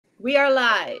We are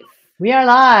live. We are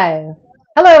live.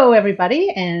 Hello,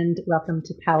 everybody, and welcome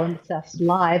to Palimpsest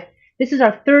Live. This is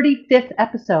our 35th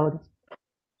episode.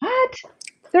 What?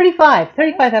 35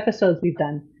 episodes we've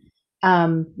done.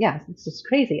 Yeah, it's just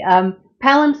crazy.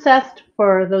 Palimpsest,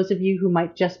 for those of you who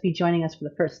might just be joining us for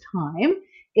the first time,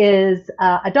 is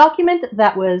a document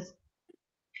that was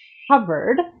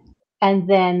covered and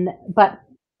then, but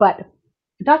a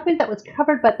document that was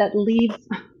covered, but that leaves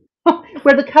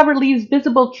where the cover leaves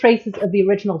visible traces of the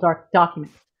original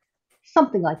document.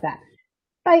 Something like that,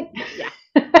 right? Yeah.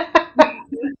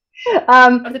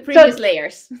 Of the So previous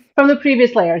layers. from the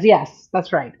previous layers, yes,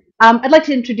 that's right. I'd like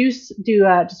to do just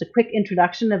a quick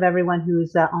introduction of everyone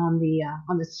who's on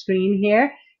the screen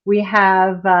here. We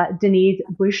have Denise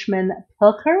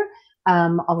Bushman-Pilker,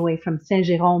 all the way from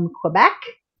Saint-Jérôme, Quebec.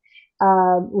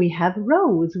 We have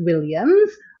Rose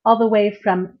Williams, all the way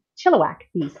from Chilliwack,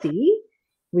 BC.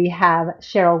 We have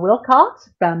Cheryl Wilcox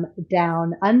from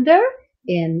Down Under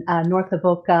in North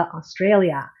Avoca,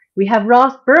 Australia. We have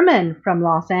Ross Berman from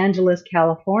Los Angeles,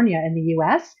 California in the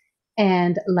US,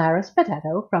 and Lara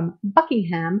Spedetto from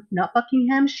Buckingham, not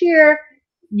Buckinghamshire,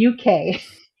 UK.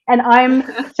 And I'm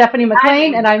Stephanie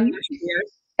McLean, and I'm,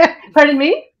 pardon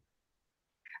me?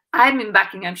 I'm in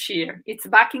Buckinghamshire. It's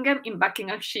Buckingham in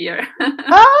Buckinghamshire.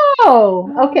 Oh,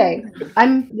 okay.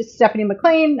 I'm Stephanie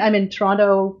McLean. I'm in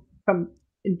Toronto,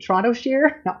 in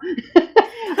Torontoshire. No.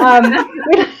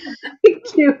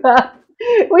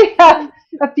 We have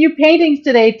a few paintings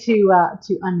today to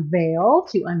unveil,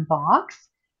 to unbox.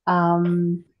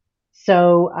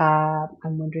 So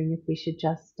I'm wondering if we should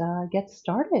just get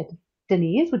started.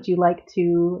 Denise, would you like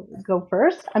to go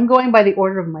first? I'm going by the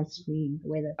order of my screen, the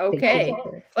way that. Okay.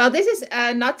 Well, this is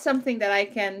not something that I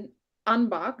can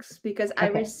unbox because I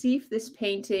received this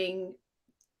painting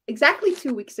exactly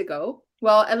 2 weeks ago.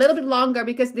 Well, a little bit longer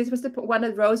because this was the one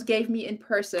that Rose gave me in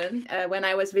person when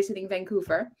I was visiting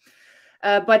Vancouver.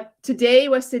 But today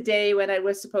was the day when I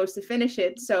was supposed to finish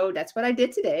it. So that's what I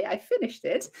did today. I finished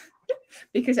it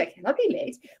because I cannot be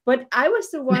late. But I was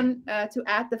the one to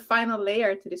add the final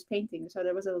layer to this painting. So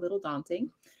that was a little daunting.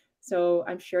 So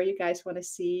I'm sure you guys want to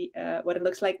see what it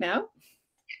looks like now.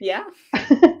 Yeah?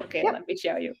 Okay, Let me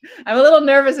show you. I'm a little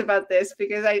nervous about this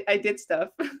because I did stuff.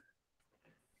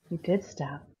 You did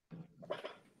stuff.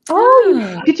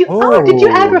 Oh, did you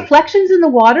add reflections in the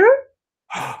water?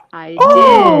 I did.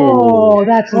 Oh,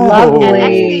 that's lovely. And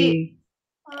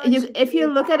actually, if you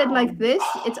look at it like this,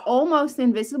 it's almost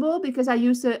invisible because I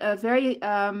used a very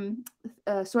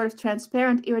sort of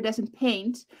transparent iridescent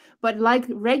paint. But like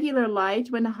regular light,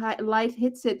 when the light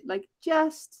hits it like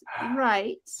just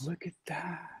right. Look at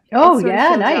that. Oh,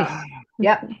 yeah, nice.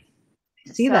 Yeah,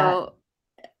 see that.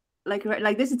 Like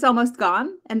this, it's almost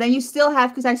gone. And then you still have,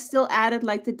 because I still added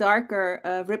like the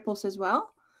darker ripples as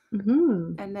well.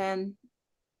 Mm-hmm. And then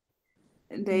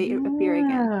they appear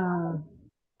again.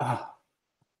 Oh,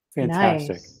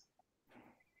 fantastic. Nice.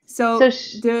 So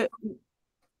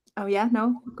oh yeah,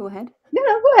 no, go ahead. No,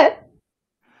 go ahead.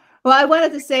 Well, I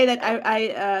wanted to say that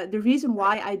I the reason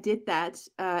why I did that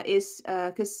is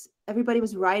because everybody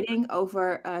was writing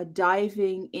over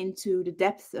diving into the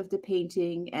depth of the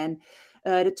painting and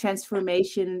the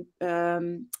transformation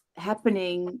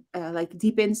happening like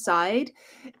deep inside,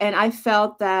 and I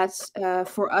felt that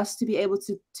for us to be able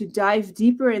to dive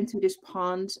deeper into this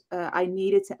pond, I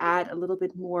needed to add a little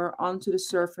bit more onto the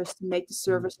surface to make the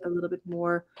surface a little bit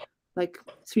more like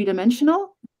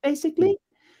three-dimensional, basically.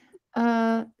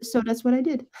 So that's what I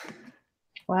did.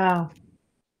 Wow.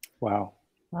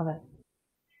 Love it.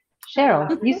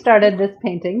 Cheryl, you started this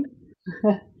painting.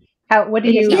 What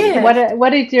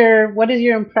is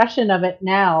your impression of it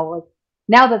now? Like,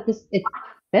 now that it's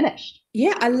finished.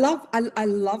 Yeah, I love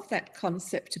that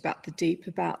concept about the deep,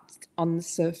 about on the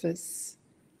surface.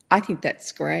 I think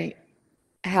that's great.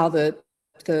 How the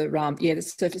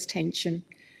surface tension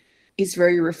is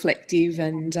very reflective,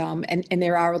 and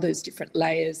there are all those different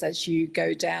layers as you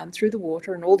go down through the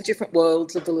water and all the different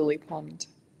worlds of the lily pond.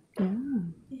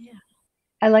 Yeah.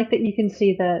 I like that you can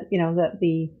see the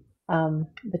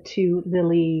two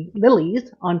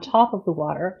lilies on top of the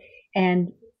water,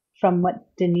 and from what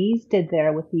Denise did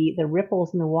there with the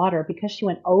ripples in the water, because she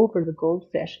went over the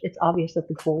goldfish, it's obvious that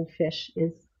the goldfish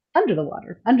is under the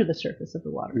water, under the surface of the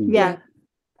water. Yeah.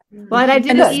 Well, and I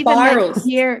didn't even like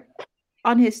hear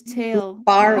on his tail. The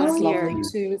spirals lovely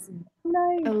too, isn't it?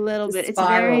 Nice. A little bit. It's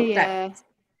spiral, very spirals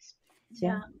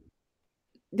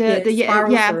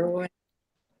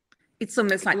it's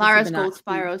almost like Lara's gold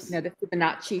spirals. You know, the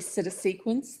Fibonacci sort of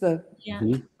sequence.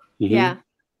 Yeah.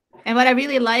 And what I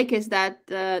really like is that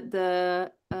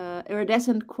the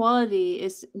iridescent quality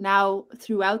is now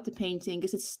throughout the painting,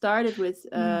 because it started with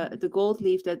the gold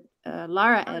leaf that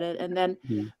Lara added, and then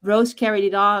Rose carried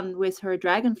it on with her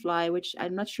dragonfly, which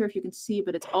I'm not sure if you can see,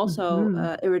 but it's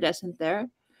also iridescent there.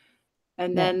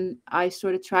 And then I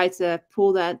sort of tried to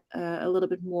pull that a little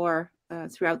bit more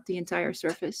throughout the entire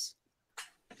surface.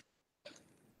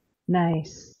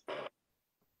 Nice.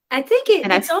 I think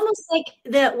it's almost like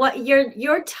what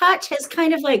your touch has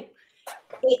kind of like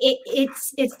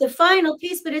it's the final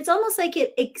piece, but it's almost like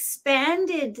it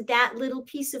expanded that little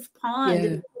piece of pond a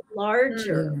bit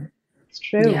larger. It's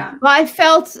true. Yeah. Well, I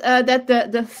felt that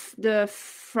the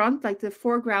front, like the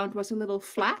foreground, was a little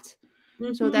flat,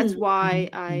 so that's why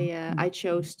I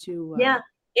chose to.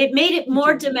 It made it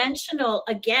more dimensional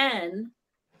again.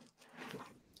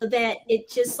 So that it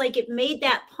just like it made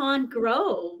that pond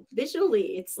grow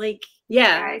visually. It's like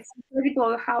it's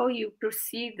incredible how you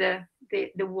perceive the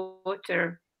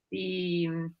water,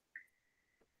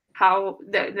 how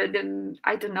the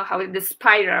I don't know how the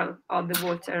spiral of the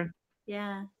water.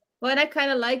 Yeah. Well, and I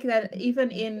kind of like that even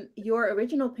in your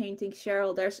original painting,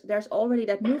 Cheryl, there's already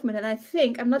that movement, and I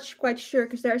think I'm not quite sure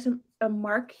because there's a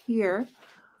mark here,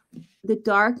 the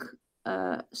dark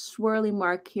swirly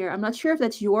mark here. I'm not sure if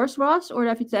that's yours, Ross, or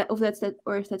if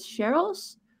that's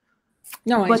Cheryl's.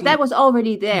 No, but that was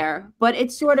already there. But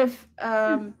it sort of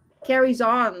carries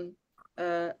on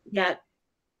that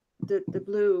the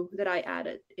blue that I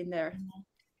added in there.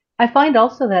 I find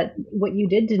also that what you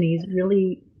did, Denise,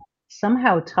 really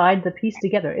somehow tied the piece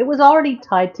together. It was already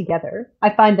tied together.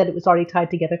 I find that it was already tied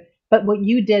together, but what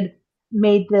you did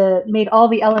made all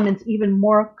the elements even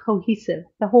more cohesive.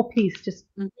 The whole piece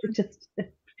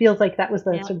it feels like that was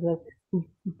the sort of the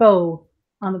bow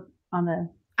on the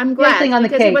I'm glad on the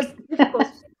because cake. It was difficult.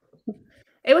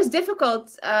 It was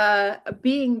difficult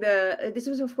being this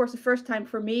was of course the first time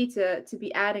for me to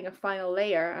be adding a final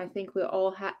layer. I think we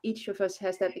all each of us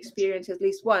has that experience at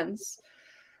least once.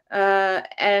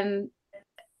 And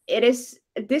it is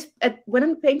when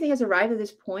a painting has arrived at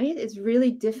this point, it's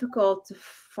really difficult to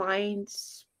find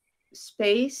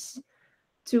space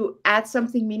to add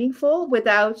something meaningful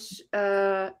without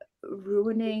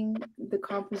ruining the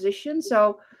composition.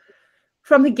 So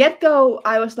from the get-go,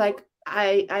 I was like,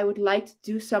 I would like to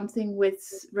do something with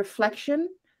reflection.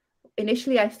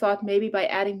 Initially, I thought maybe by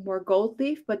adding more gold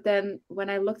leaf, but then when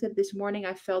I looked at it this morning,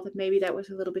 I felt that maybe that was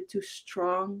a little bit too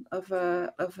strong of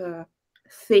a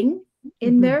thing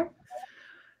in there.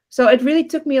 So it really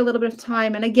took me a little bit of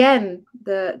time. And again,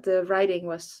 the writing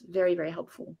was very, very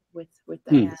helpful with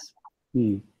that.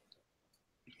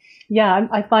 Yeah,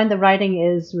 I find the writing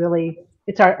is really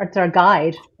it's our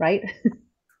guide, right?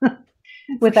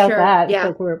 Without that, it's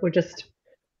like we're just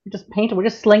painting. We're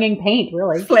just slinging paint,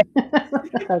 really.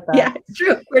 Yeah, it's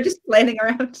true. We're just playing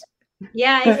around.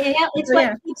 Yeah, it's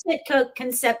what keeps it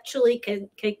conceptually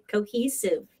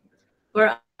cohesive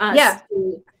for us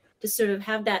to sort of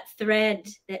have that thread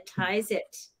that ties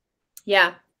it.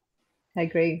 Yeah, I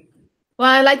agree.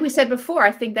 Well, like we said before,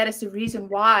 I think that is the reason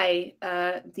why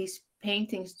these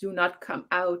paintings do not come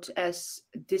out as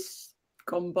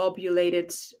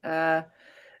discombobulated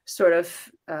sort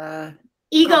of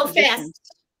ego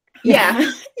fest.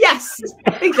 Yeah. Yes,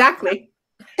 exactly.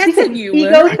 That's a new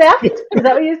ego word. theft? Is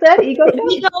that what you said? Ego theft?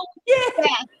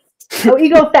 Oh,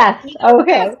 ego theft. Oh,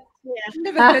 okay. I've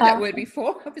never heard that word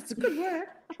before. It's a good word.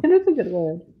 It is a good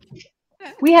word.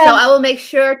 So I will make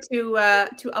sure to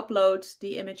upload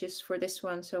the images for this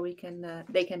one so we can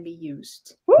they can be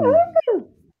used. Woo-hoo!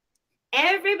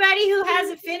 Everybody who has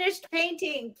a finished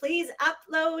painting, please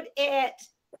upload it.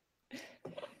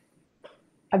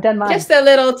 I've done mine. Just a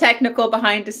little technical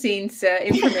behind the scenes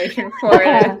information for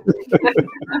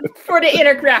the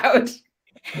inner crowd.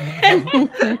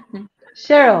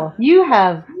 Cheryl, you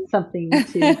have something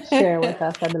to share with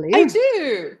us, I believe. I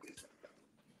do.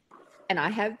 And I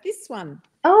have this one.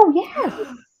 Oh, yes.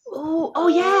 Oh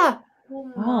yeah.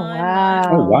 Oh, wow.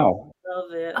 Oh, wow.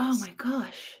 Love it. Oh my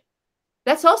gosh.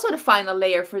 That's also the final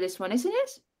layer for this one, isn't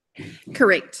it?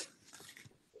 Correct.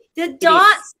 The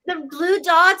dots, the blue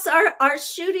dots are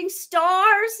shooting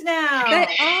stars now. They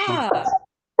are.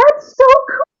 That's so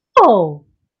cool.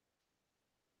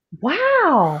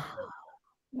 Wow.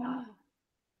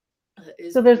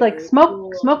 So there's like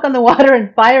smoke on the water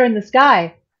and fire in the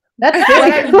sky. That's what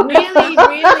really I cool.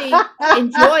 really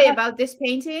enjoy about this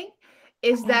painting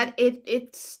is that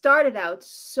it started out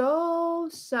so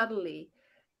subtly.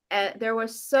 There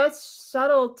was such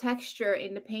subtle texture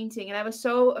in the painting, and I was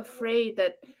so afraid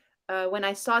that when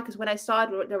I saw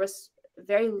it, there was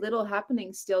very little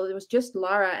happening still. It was just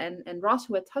Lara and Ross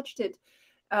who had touched it.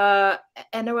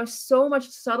 and there was so much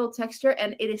subtle texture,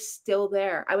 and it is still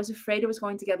there. I was afraid it was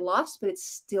going to get lost, but it's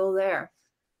still there.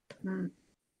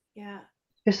 Yeah.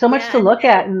 There's so much to look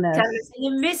at in this. The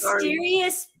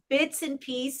mysterious bits and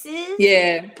pieces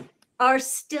are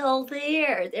still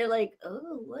there. They're like,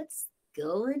 oh, what's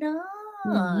going on?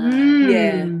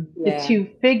 The two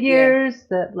figures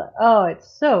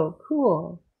it's so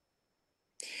cool.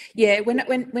 Yeah, when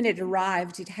it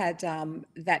arrived, it had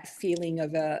that feeling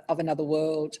of another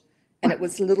world, and it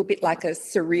was a little bit like a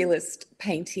surrealist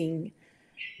painting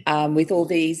with all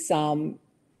these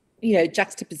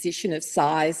juxtaposition of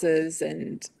sizes,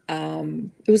 and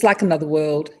it was like another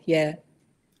world.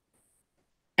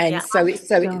 And so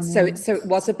it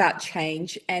was about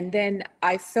change. And then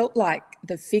I felt like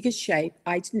the figure shape,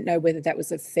 I didn't know whether that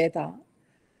was a feather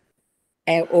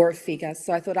or a figure.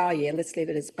 So I thought, let's leave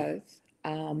it as both.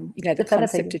 The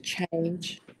concept of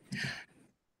change.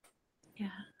 Yeah.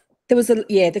 There was so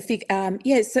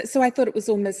I thought it was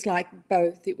almost like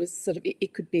both. It was sort of,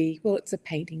 it could be, well, it's a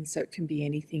painting, so it can be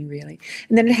anything really.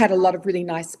 And then it had a lot of really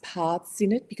nice paths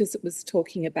in it because it was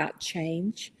talking about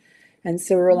change. And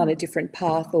so we're all on a different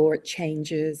path, or it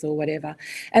changes or whatever.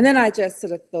 And then I just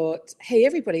sort of thought, hey,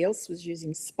 everybody else was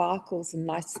using sparkles and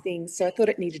nice things, so I thought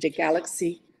it needed a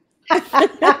galaxy.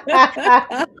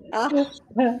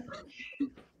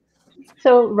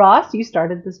 So Ross, you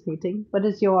started this painting. What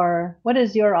is your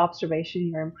observation,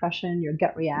 your impression, your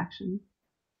gut reaction?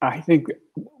 I think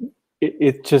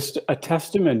it's just a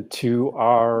testament to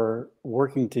our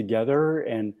working together,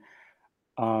 and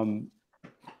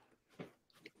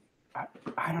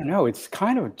I don't know, it's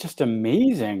kind of just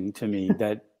amazing to me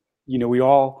that, we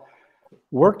all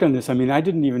worked on this. I mean, I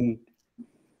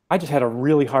just had a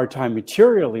really hard time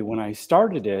materially when I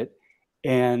started it,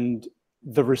 and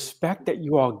the respect that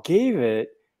you all gave it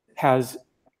has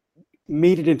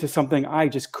made it into something I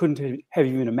just couldn't have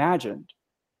even imagined.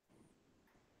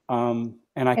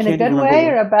 And I in can't a good remember way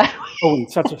or a bad way? Oh, in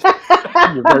such a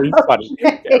you're very funny.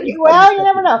 Well, you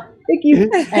never know. Thank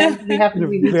you. And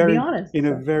we need to be honest. In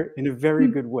a very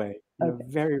good way. In a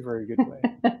very, very good way.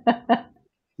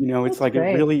 It's like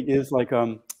great. It really is like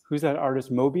who's that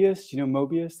artist, Mobius?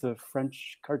 Mobius, the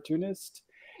French cartoonist?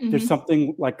 Mm-hmm. There's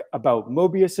something like about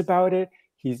Mobius about it.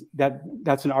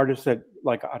 That's an artist that,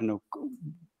 like, I don't know,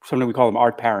 sometimes we call them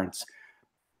art parents.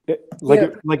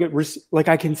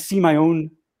 I can see my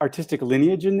own artistic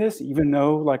lineage in this, even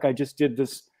though like I just did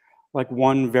this like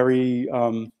one very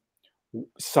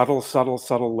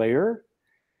subtle layer,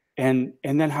 and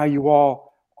then how you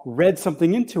all read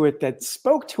something into it that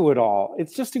spoke to it all.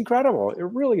 It's just incredible. It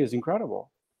really is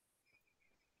incredible.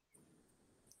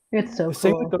 It's so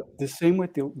cool. The same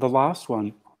with the last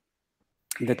one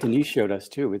that Denise showed us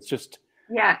too. It's just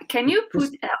Can you put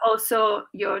also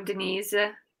your Denise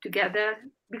together?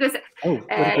 Because what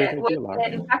a great idea, Laura.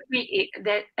 in fact,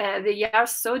 they are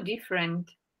so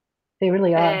different. They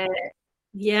really are.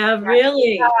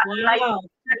 Really. Wow.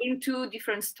 Like two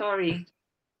different stories.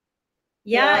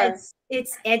 Yeah,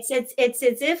 it's as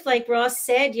if, like Ross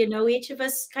said, each of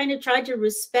us kind of tried to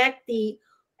respect the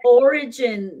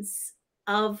origins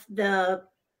of the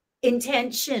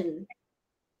intention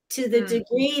to the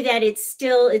degree that it's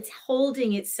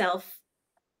holding itself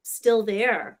still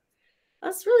there.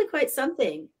 That's really quite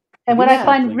something. And what I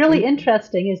find really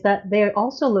interesting is that they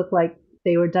also look like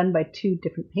they were done by two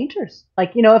different painters.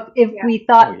 Like, if we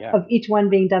thought of each one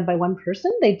being done by one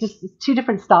person, it's two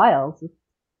different styles.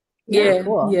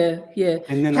 Cool.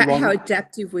 And then how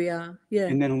adaptive we are. Yeah.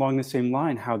 And then along the same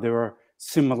line, how there are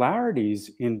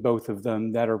similarities in both of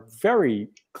them that are very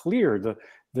clear.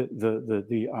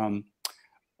 The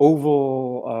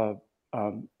oval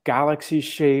galaxy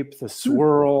shape, the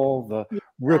swirl, the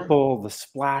ripple, the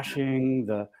splashing,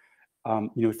 the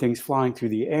things flying through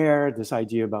the air. This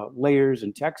idea about layers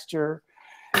and texture.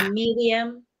 The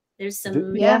medium. There's some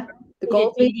the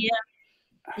gold medium.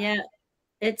 Yeah,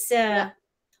 it's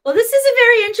Well, this is a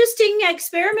very interesting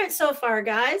experiment so far,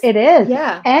 guys. It is.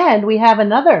 Yeah. And we have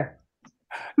another.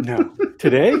 No.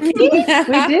 Today? We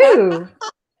do.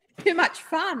 Too much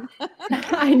fun.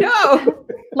 I know.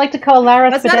 I'd like to call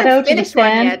Lara Spedetto to the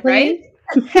stand, yet, please.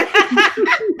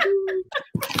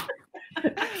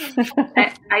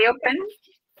 Right? I open?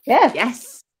 Yes.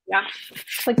 Yes. Yeah.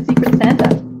 It's like Secret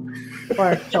Santa.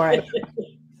 Or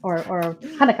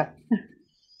Hanukkah.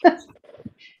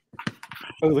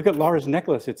 Oh, look at Laura's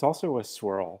necklace. It's also a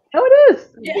swirl. Oh, it is.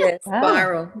 Yes,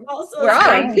 spiral. We're all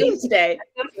on theme today.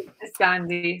 I've done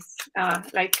this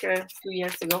 2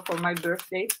 years ago for my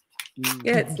birthday.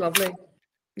 Yeah, it's lovely.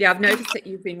 Yeah, I've noticed that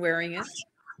you've been wearing it.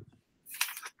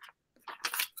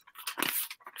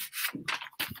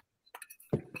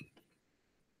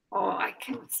 Oh, I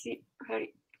can see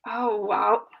very. Oh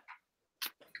wow!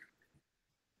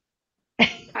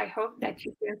 I hope that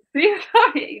you can see.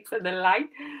 It's the light.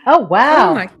 Oh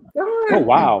wow! Oh my Oh god!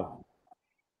 wow!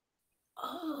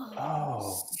 Oh,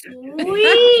 Oh.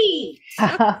 sweet.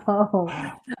 Oh,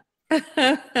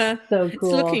 so It's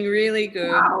cool. looking really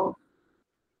good. Wow!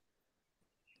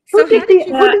 Who So did how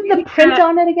did you? the print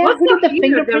on it again? Who Also did the here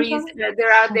fingerprint on it?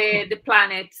 there are the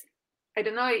planets. I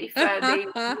don't know if they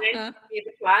meant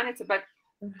the planets, but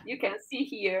you can see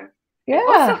here. And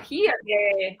also Yeah, here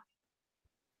the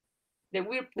The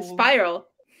whirlpool. spiral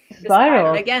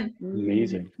spiral. again.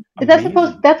 Amazing. That's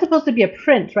Amazing. supposed to be a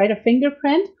print, right? A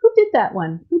fingerprint. Who did that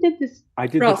one? Who did this? I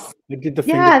did Ross. I did the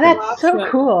Yeah, fingerprint. that's so Yeah.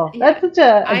 cool. Yeah. That's such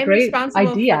a I'm great responsible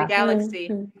for the idea. galaxy.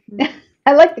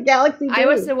 I like the galaxy too. I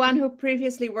was the one who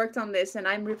previously worked on this, and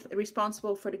I'm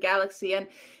responsible for the galaxy. And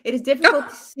it is difficult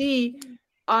to see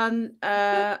on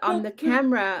the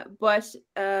camera, but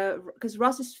because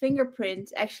Ross's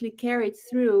fingerprint actually carried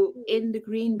through in the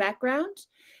green background,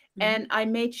 and I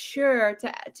made sure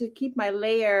to keep my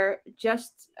layer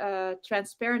just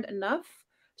transparent enough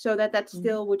so that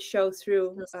still would show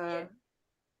through.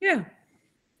 Yeah.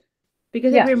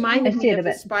 Because Yeah, it reminded I see me it a of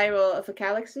the bit. spiral of a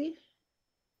galaxy.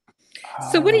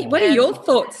 So what are And- your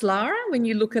thoughts, Lara, when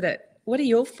you look at it? What are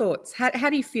your thoughts? How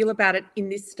do you feel about it in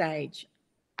this stage?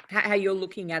 How you're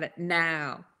looking at it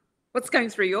now? What's going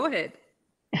through your head?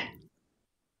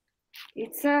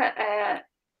 It's I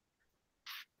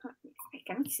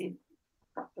can't see it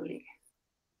properly.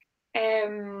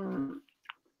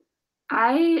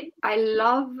 I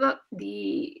love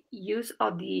the use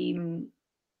of the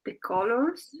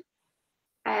colors,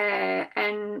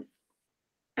 and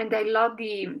I love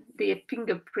the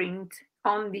fingerprint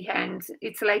on the hands.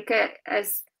 It's like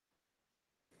it's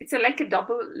like a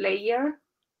double layer.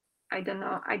 I don't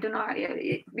know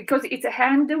because it's a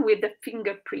hand with the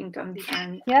fingerprint on the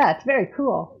hand. Yeah, it's very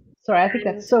cool. Sorry, I think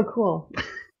that's so cool.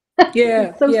 Yeah,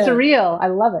 It's so surreal. I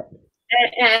love it.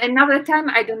 Another time,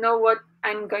 I don't know what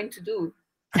I'm going to do.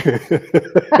 I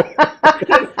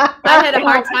had a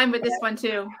hard time with this one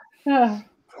too.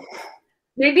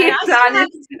 Maybe a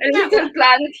little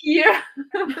planet here.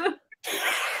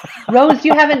 Rose,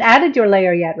 you haven't added your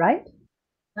layer yet, right?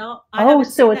 No, I haven't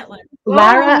so seen it's that one.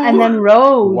 Lara and then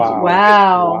Rose. Wow.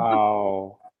 Wow.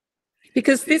 Wow.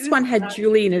 Because this one had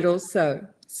Julie in it also.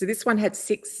 So this one had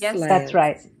 6 Yes. layers. That's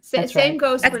right. That's Same right.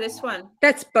 goes for this one.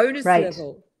 That's bonus Right.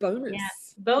 level. Bonus. Yeah.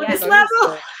 Bonus Yeah.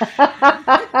 level.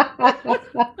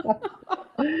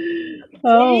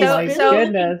 Oh It is my really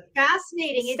goodness.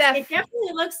 fascinating. It Steph.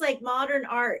 definitely looks like modern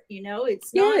art.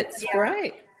 It's Yeah, not. it's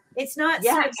great. It's not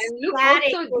Yeah, sort of and look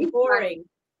static also or this boring.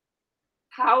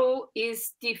 How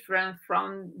is different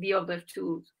from the other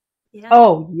two? Yeah.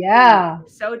 Oh yeah.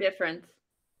 So different.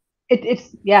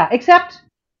 It's except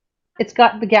it's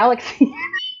got the galaxy.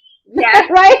 Yeah,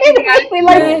 Right? Yeah. We Yeah,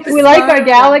 like the we like our spiral.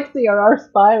 galaxy or our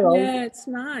spiral. Yeah, it's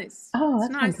nice. Oh, It's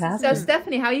that's nice, isn't fantastic. So it?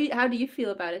 Stephanie, how do you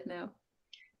feel about it now?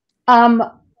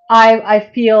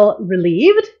 I feel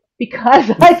relieved because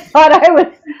I thought I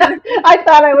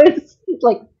was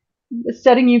like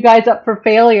setting you guys up for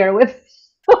failure with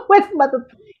the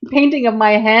painting of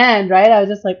my hand, right? I was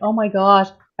just like, oh my gosh,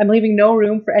 I'm leaving no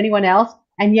room for anyone else,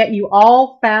 and yet you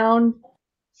all found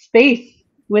space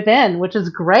within, which is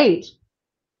great.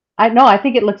 I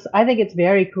think it's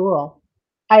very cool.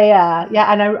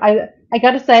 And I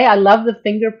got to say, I love the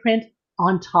fingerprint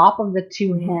on top of the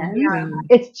 2 hands. Yeah.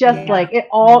 It's just Yeah. like it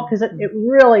all, because it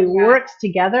really works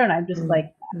together, and I'm just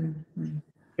like,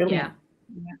 really, Yeah.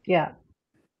 yeah.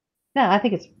 No, I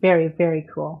think it's very, very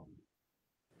cool.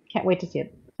 Can't wait to see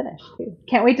it finish too.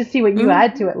 Can't wait to see what you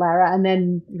add to it, Lara, and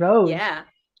then Rose. Yeah.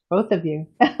 Both of you.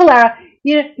 Lara,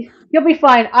 you'll be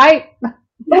fine.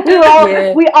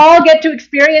 Yeah. We all get to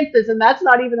experience this, and that's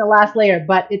not even the last layer,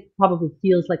 but it probably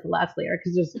feels like the last layer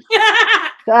because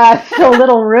there's so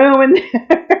little room in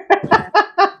there.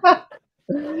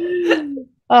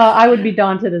 I would be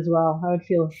daunted as well. I would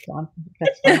feel daunted.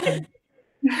 That's daunting.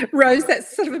 Rose,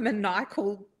 that's sort of a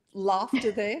maniacal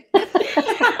laughter there.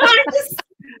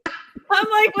 I'm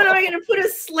like, what am I going to put a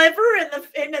sliver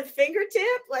in the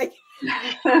fingertip? Like,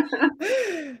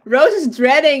 Rose is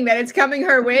dreading that it's coming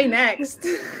her way next.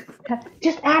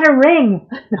 Just add a ring.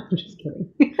 No, I'm just kidding.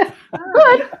 You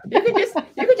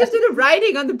could just do the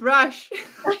writing on the brush.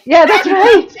 Yeah, that's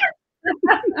right.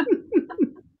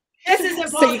 this is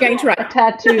impossible. So you're going to A write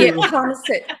tattoo.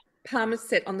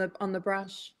 Palimpsest on the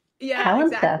brush. Yeah, Palimpsest.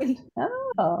 exactly.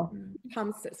 Oh,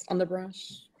 Palimpsest on the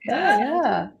brush.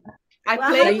 yeah. I Well,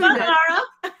 played have fun, that.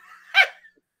 Lara.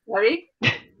 Sorry.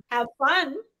 Have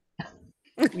fun.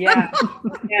 Yeah.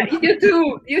 Yeah. You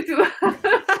too.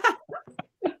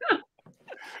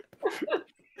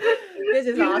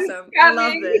 This is awesome. I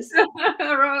love this.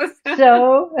 Rose.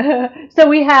 So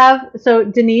we have,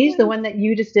 Denise, the one that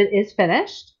you just did is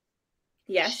finished.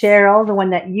 Yes. Cheryl, the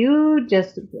one that you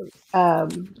just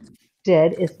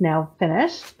did is now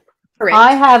finished. Correct.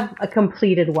 I have a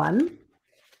completed one.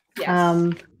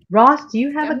 Yes. Ross, do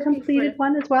you have I'm a looking for completed it.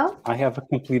 one as well? I have a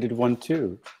completed one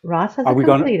too. Ross has Are a we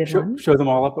going completed to one. show them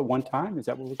all up at one time? Is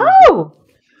that what we're going to do? Oh,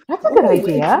 that's a good We could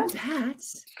idea. do that.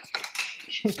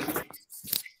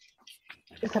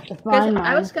 Just have to Because find I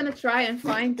mine. was gonna try and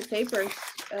find the papers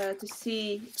to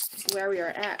see where we are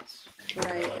at.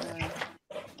 But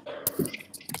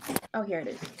oh, here it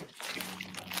is.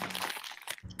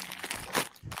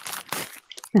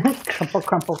 Crumple,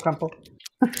 crumple, crumple.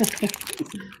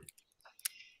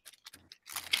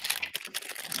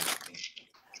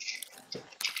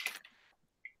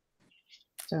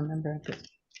 So remember this.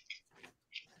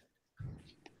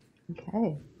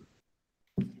 Okay.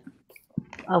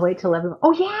 I'll wait till everyone.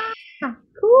 Oh yeah,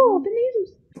 cool.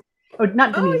 Denise's. Oh,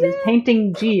 not Denise's. yeah.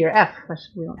 Painting G or F.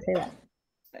 We don't say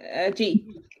that. G.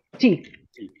 G.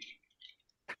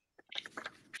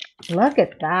 Look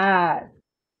at that.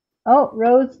 Oh,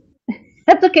 Rose.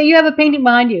 That's okay. You have a painting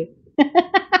behind you.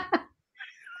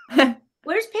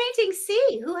 Where's painting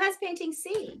C? Who has painting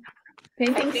C?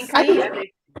 Painting think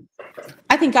C.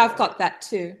 I think I've got that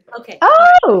too. Okay.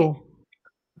 Oh.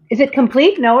 Is it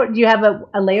complete? No. Do you have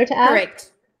a layer to add?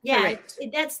 Correct. Yeah, Correct.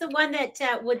 that's the one that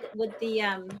with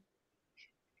the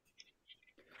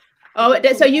Oh,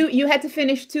 so you had to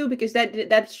finish two because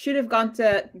that should have gone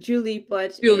to Julie,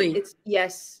 but Julie. It's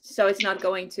yes, so it's not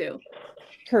going to.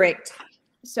 Correct.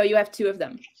 So you have two of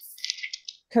them.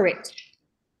 Correct.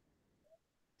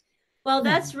 well,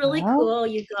 that's really Wow. cool,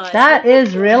 you guys. That Look at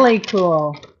is really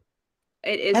cool.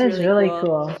 It is That is really cool.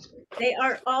 cool. They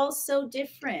are all so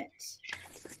different.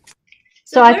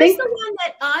 So I where's think- the one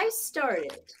that I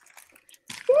started?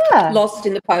 Yeah. Lost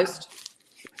in the post.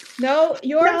 No,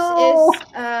 yours No. is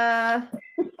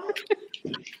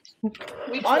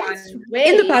Which on one? its way.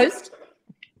 In the post.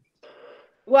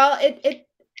 Well,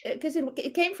 because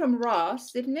it came from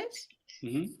Ross, didn't it?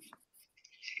 Hmm.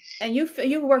 And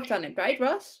you worked on it, right,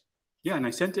 Ross? Yeah, and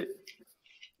I sent it.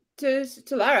 To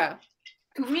Lara.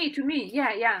 To me.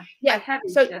 Yeah. Yeah. I have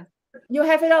it. So you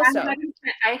have it also.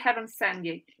 I haven't sent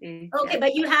it. Okay,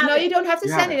 but you have No, it. you don't have to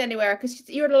You send have it anywhere because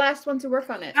you're the last one to work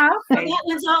on it. Oh, But okay. that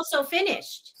one's also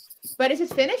finished. But is it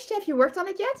finished? Have you worked on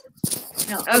it yet?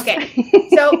 No. Okay.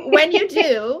 So when you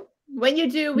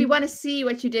do, we want to see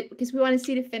what you did because we want to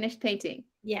see the finished painting.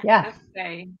 Yeah. Yeah,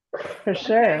 Okay. for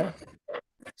sure.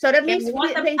 So that And leaves we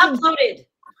want them painting. uploaded.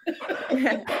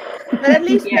 But at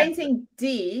least Yeah. painting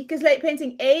D, because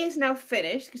painting A is now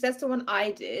finished, because that's the one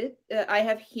I did. I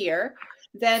have here.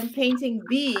 Then painting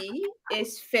B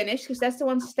is finished, because that's the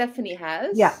one Stephanie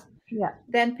has. Yeah.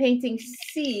 Then painting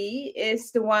C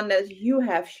is the one that you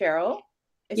have, Cheryl.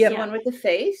 It's Yep. the one with the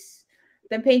face.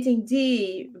 Then painting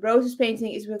D, Rose's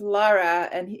painting is with Lara,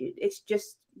 and it's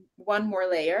just one more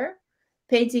layer.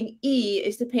 Painting E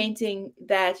is the painting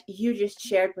that you just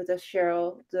shared with us,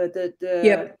 Cheryl. The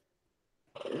Yep.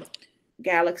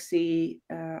 galaxy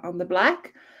on the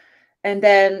black. And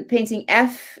then painting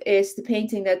F is the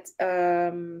painting that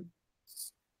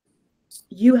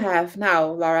you have now,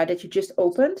 Lara, that you just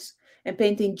opened. And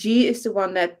painting G is the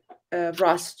one that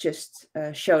Ross just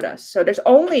showed us. So there's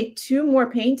only two more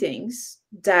paintings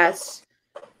that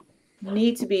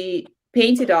need to be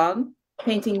painted on.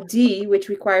 Painting D, which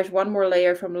requires one more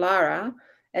layer from Lara,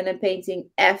 and then painting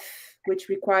F, which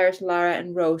requires Lara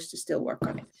and Rose to still work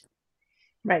on it.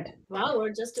 Right. Well,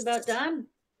 we're just about done.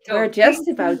 We're just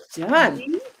about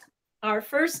done. Our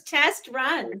first test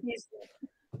run.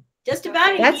 Just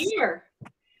about a That's- year.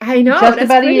 I know. Just that's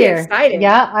about a pretty year. exciting.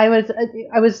 Yeah, I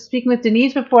was speaking with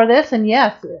Denise before this, and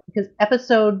yes, because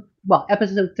episode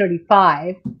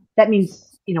 35. That means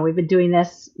we've been doing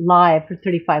this live for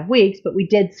 35 weeks, but we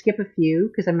did skip a few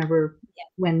because I remember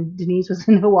when Denise was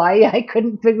in Hawaii, I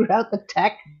couldn't figure out the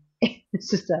tech. It's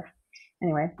just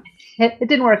anyway, it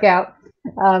didn't work out.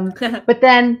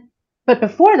 But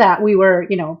before that, we were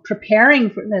preparing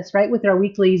for this, right, with our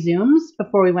weekly Zooms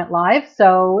before we went live.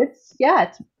 So it's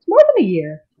more than a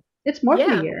year. It's more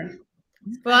than a year.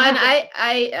 Well, and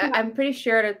I'm pretty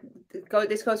sure that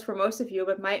this goes for most of you,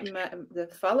 but the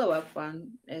follow-up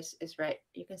one is right.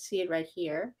 You can see it right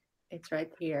here. It's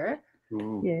right here.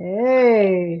 Ooh.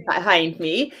 Yay! Behind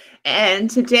me. And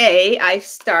today I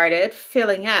started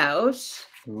filling out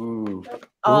Ooh.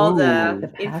 all Ooh.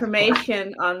 the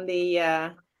information on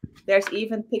the. There's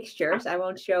even pictures. I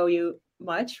won't show you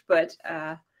much, but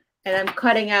and I'm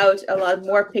cutting out a lot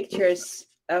more pictures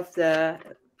of the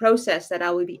process that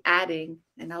I will be adding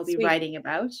and I'll be Sweet. writing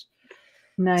about.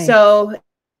 Nice. So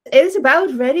it is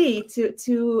about ready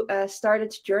to start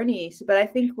its journey. But I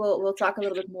think we'll talk a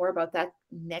little bit more about that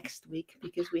next week,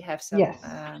 because we have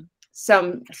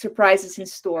some surprises in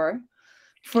store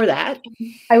for that.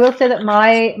 I will say that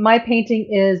my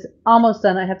painting is almost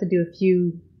done. I have to do a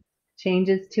few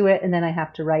changes to it, and then I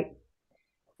have to write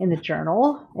in the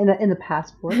journal, in the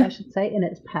passport, I should say, in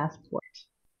its passport.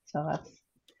 So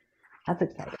that's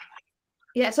exciting.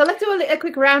 Yeah, so let's do a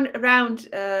quick round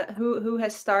who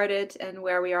has started and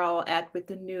where we are all at with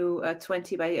the new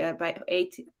 20 by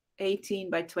 18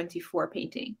 by 24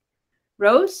 painting.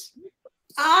 Rose?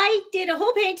 I did a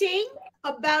whole painting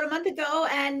about a month ago,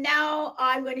 and now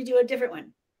I'm going to do a different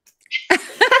one.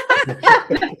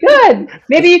 Good.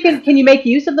 Maybe you can you make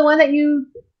use of the one that you,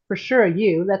 for sure,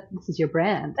 this is your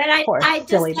brand. But of course, I just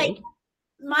silly like me.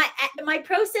 my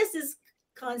process is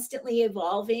constantly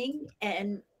evolving,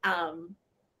 and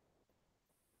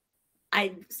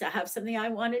I have something I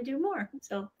want to do more.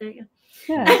 So there you go.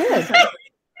 Yeah, good.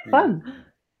 Fun.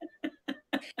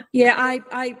 Yeah,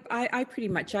 I pretty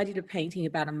much, I did a painting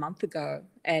about a month ago,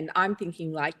 and I'm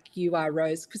thinking like you are,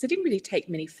 Rose, because I didn't really take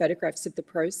many photographs of the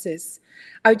process.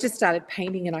 I just started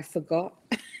painting and I forgot.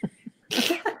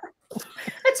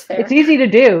 That's fair. It's easy to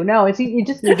do. No, it's you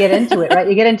get into it, right?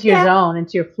 You get into your zone,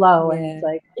 into your flow, and it's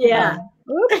like,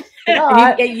 oops.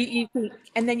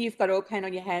 And then you've got oil paint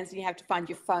on your hands, and you have to find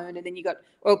your phone, and then you got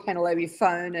oil paint all over your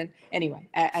phone, and anyway,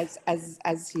 as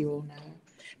you all know.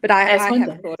 But I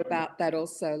have thought about that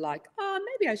also, like,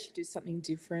 maybe I should do something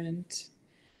different.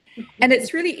 And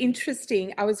it's really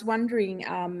interesting. I was wondering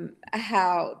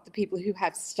how the people who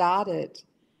have started,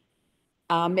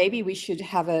 maybe we should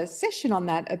have a session on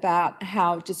that, about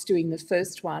how just doing the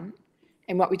first one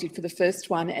and what we did for the first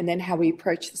one, and then how we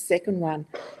approach the second one.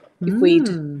 If we'd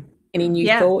any new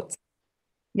thoughts,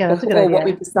 that's a good idea. Or what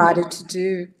we decided to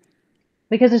do.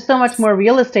 Because there's so much more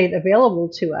real estate available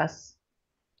to us,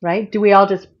 right? Do we all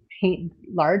just paint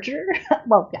larger?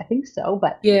 Well, I think so,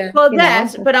 but well,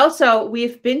 but also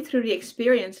we've been through the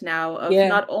experience now of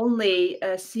not only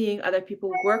seeing other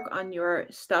people work on your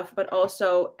stuff, but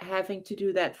also having to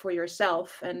do that for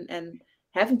yourself and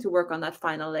having to work on that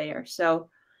final layer. So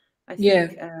I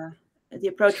think the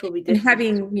approach will be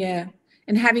different.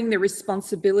 And having the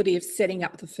responsibility of setting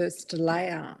up the first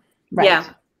layer. Right.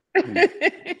 Yeah.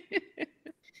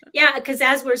 Yeah, because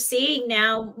as we're seeing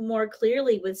now more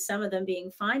clearly with some of them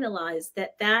being finalized,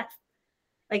 that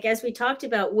like as we talked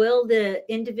about, will the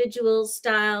individual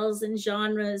styles and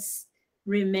genres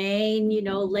remain,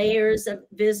 layers of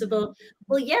visible?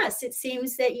 Well, yes, it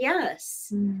seems that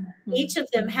yes. Mm-hmm. Each of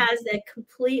them has a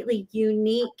completely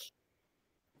unique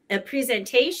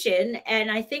presentation,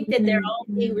 and I think that they're all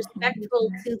being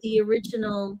respectful to the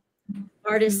original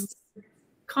artist's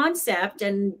concept,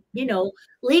 and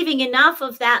leaving enough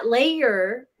of that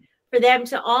layer for them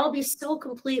to all be so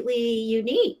completely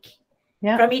unique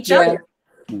from each other.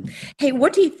 Hey,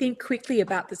 what do you think quickly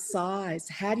about the size?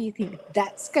 How do you think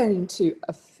that's going to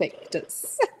affect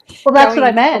us? Well, that's what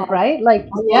I meant, right? Like,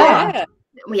 a lot.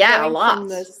 From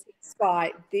the 6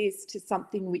 by this to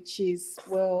something which is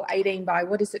 18 by,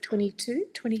 what is it, 22?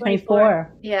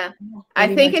 24. Yeah.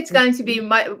 I think it's going to be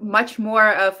much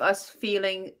more of us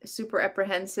feeling super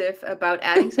apprehensive about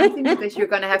adding something because you're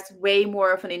going to have way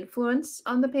more of an influence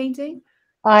on the painting.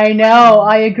 I know.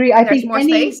 I agree. I think more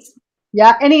space.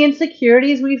 Yeah, any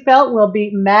insecurities we felt will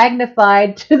be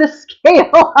magnified to the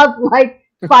scale of like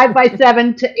 5 by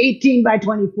 7 to 18 by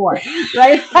 24,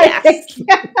 right? Yes.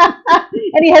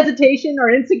 Any hesitation or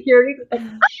insecurity?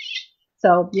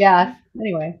 So yeah.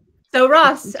 Anyway. So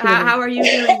Ross, how are you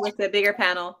doing with the bigger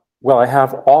panel? Well, I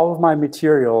have all of my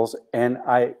materials, and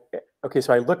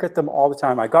so I look at them all the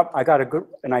time. I got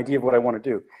an idea of what I want to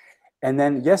do, and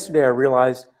then yesterday I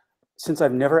realized, since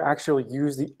I've never actually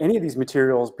used any of these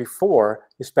materials before,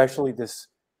 especially this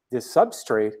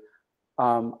substrate,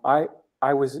 I'm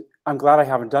glad I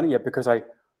haven't done it yet, because I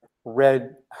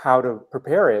read how to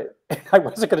prepare it, and I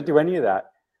wasn't going to do any of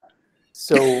that.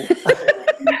 So,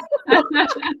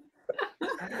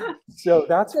 so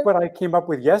that's what I came up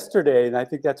with yesterday, and I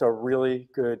think that's a really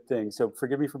good thing. So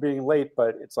forgive me for being late,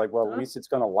 but it's like, well, at least it's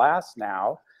going to last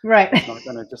now. Right. It's not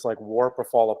going to just like warp or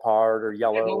fall apart or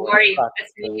yellow. Don't worry.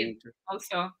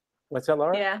 Also. What's that,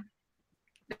 Laura? Yeah.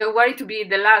 Don't worry to be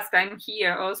the last. I'm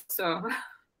here also.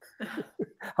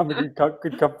 I'm a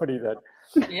good company then.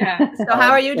 Yeah. So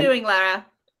how are you doing, Lara?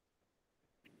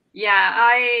 Yeah,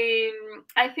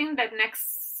 I think that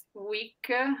next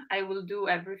week I will do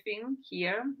everything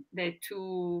here, the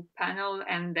 2 panel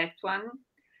and that one.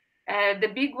 The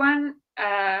big one,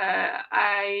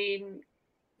 I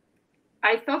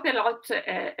thought a lot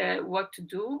what to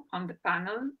do on the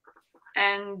panel,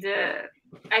 and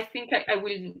I think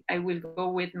I will go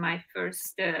with my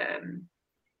first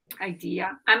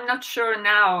idea. I'm not sure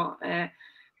now.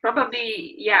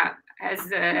 Probably, yeah. As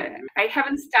I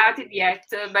haven't started yet,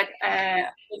 but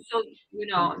also, you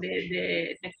know,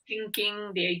 the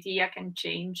thinking, the idea can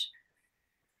change.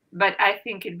 But I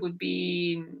think it would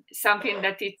be something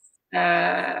that it's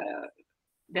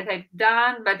that I've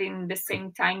done, but in the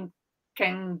same time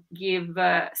can give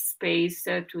space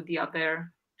to the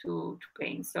other to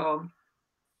paint. So,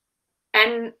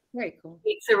 and Very cool.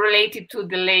 it's related to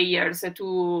the layers,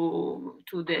 to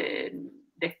the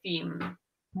theme.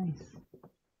 Nice.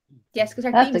 Yes, because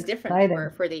our That's theme is different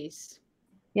exciting. for these.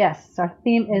 Yes, our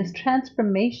theme is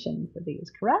transformation for these,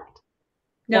 correct?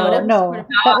 No, Or that was no, sort of-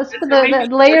 that was for the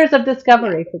layers of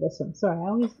discovery for this one. Sorry, I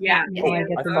always Yeah. you know, I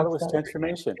get I them thought it was mixed up.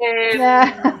 transformation.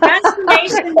 Yeah.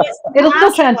 Transformation is the It'll still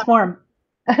last one. transform.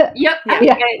 Yeah.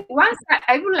 Yeah. Once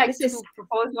I would like This to is-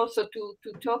 propose also to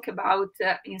talk about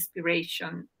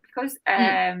inspiration, because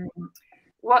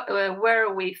where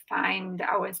we find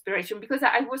our inspiration, because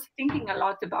I was thinking a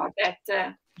lot about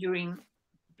that during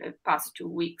the past 2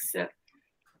 weeks,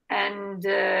 and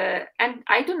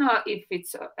I don't know if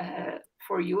it's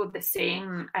for you the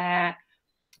same. I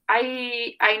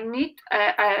need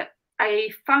I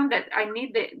found that I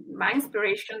need my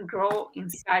inspiration grow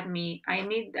inside me. I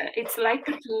need it's like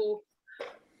to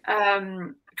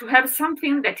have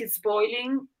something that is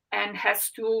boiling and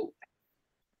has to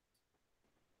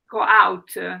go out.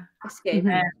 escape.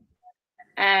 Mhm.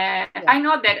 I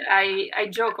know that I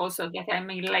joke also that I'm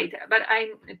in late, but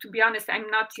to be honest, I'm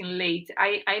not in late.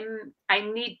 I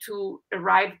need to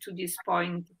arrive to this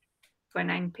point when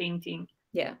I'm painting.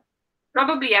 Yeah.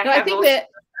 Probably No, I think also, that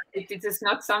it is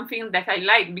not something that I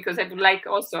like, because I would like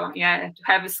also to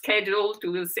have a schedule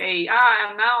to say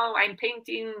now I'm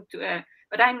painting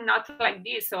but I'm not like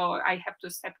this, so I have to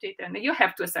accept it, and you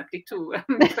have to accept it too.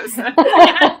 Because,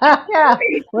 Yeah,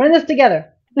 we're in this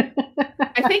together.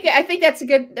 I think that's a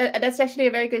good. That's actually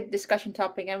a very good discussion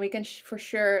topic, and we can for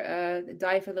sure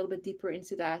dive a little bit deeper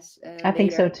into that. I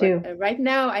think so later. too. But, right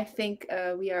now, I think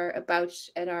we are about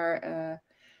at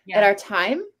our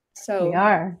time. So We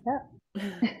are. Yeah.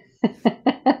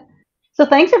 So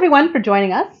thanks everyone for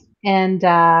joining us, and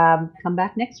come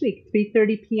back next week,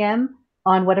 3:30 p.m.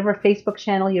 on whatever Facebook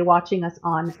channel you're watching us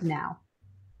on now.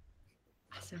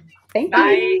 Awesome. Thank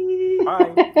Bye. you.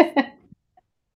 Bye.